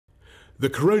The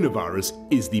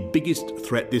coronavirus is the biggest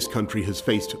threat this country has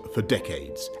faced for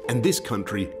decades, and this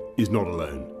country is not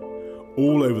alone.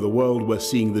 All over the world, we're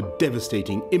seeing the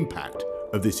devastating impact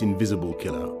of this invisible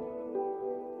killer.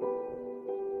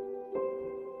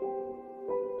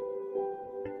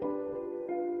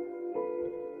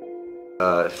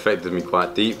 It affected me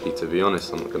quite deeply, to be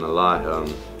honest, I'm not going to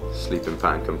lie. Sleeping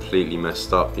pattern completely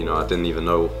messed up, I didn't even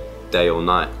know day or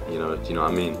night, do you know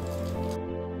what I mean?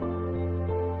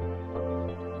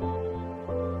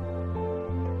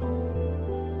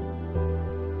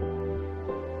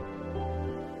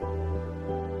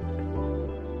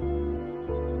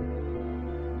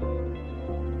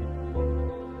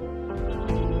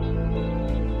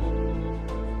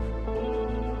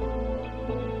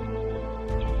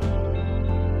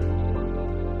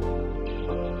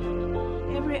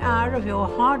 Every hour of your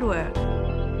hard work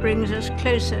brings us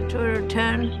closer to a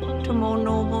return to more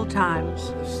normal times.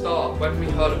 At the start, when we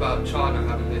heard about China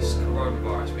having this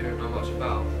coronavirus we don't know much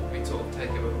about, we sort of take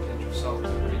it with a pinch of salt.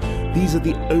 These are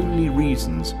the only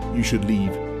reasons you should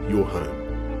leave your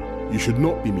home. You should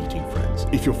not be meeting friends.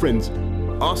 If your friends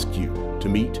ask you to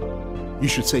meet, you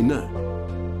should say no.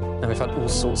 And we've had all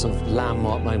sorts of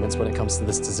landmark moments when it comes to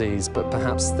this disease, but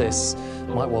perhaps this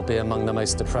might well be among the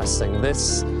most depressing.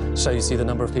 This shows you the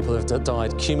number of people who have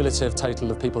died, cumulative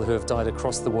total of people who have died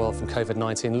across the world from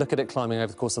Covid-19. Look at it climbing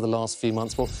over the course of the last few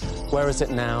months. Well, where is it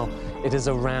now? It is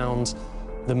around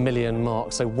the million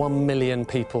mark. So 1 million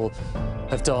people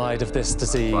have died of this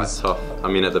disease. Quite tough. I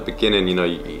mean, at the beginning,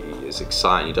 it's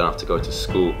exciting. You don't have to go to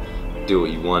school, do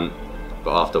what you want.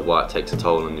 But after a while, it takes a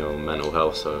toll on your mental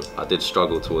health, so I did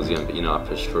struggle towards the end, but I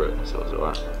pushed through it, so it was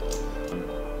alright.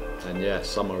 And yeah,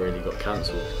 summer really got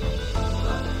cancelled.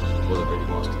 There wasn't really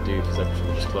much to do because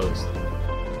everything was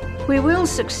closed. We will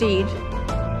succeed,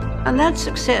 and that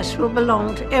success will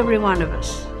belong to every one of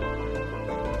us.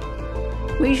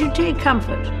 We should take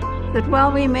comfort that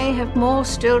while we may have more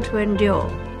still to endure,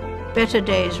 better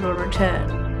days will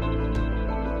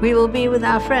return. We will be with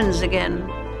our friends again.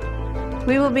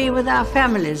 We will be with our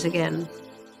families again.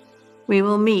 We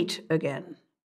will meet again.